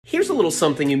a little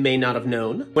something you may not have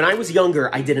known. When I was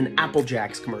younger, I did an Apple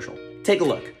Jacks commercial. Take a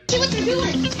look. Hey, what you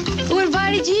doing? Who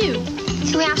invited you?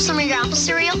 Can we have some of your apple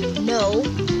cereal? No.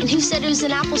 And who said it was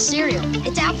an apple cereal?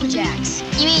 It's Apple Jacks.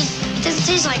 You mean, does it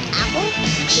taste like apple?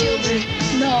 Children.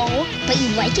 No. But you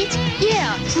like it?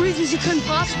 Yeah, for reasons you couldn't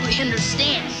possibly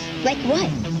understand. Like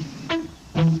what?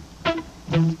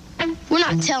 We're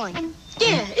not telling.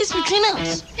 Yeah, it's between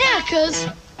us. Yeah, cuz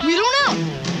we don't know.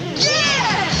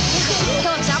 Yeah!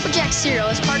 Kellogg's Apple Jack cereal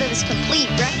is part of this complete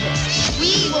breakfast.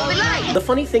 We what we like. The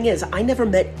funny thing is, I never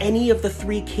met any of the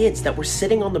 3 kids that were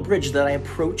sitting on the bridge that I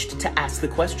approached to ask the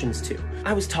questions to.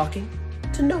 I was talking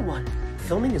to no one.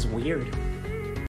 Filming is weird.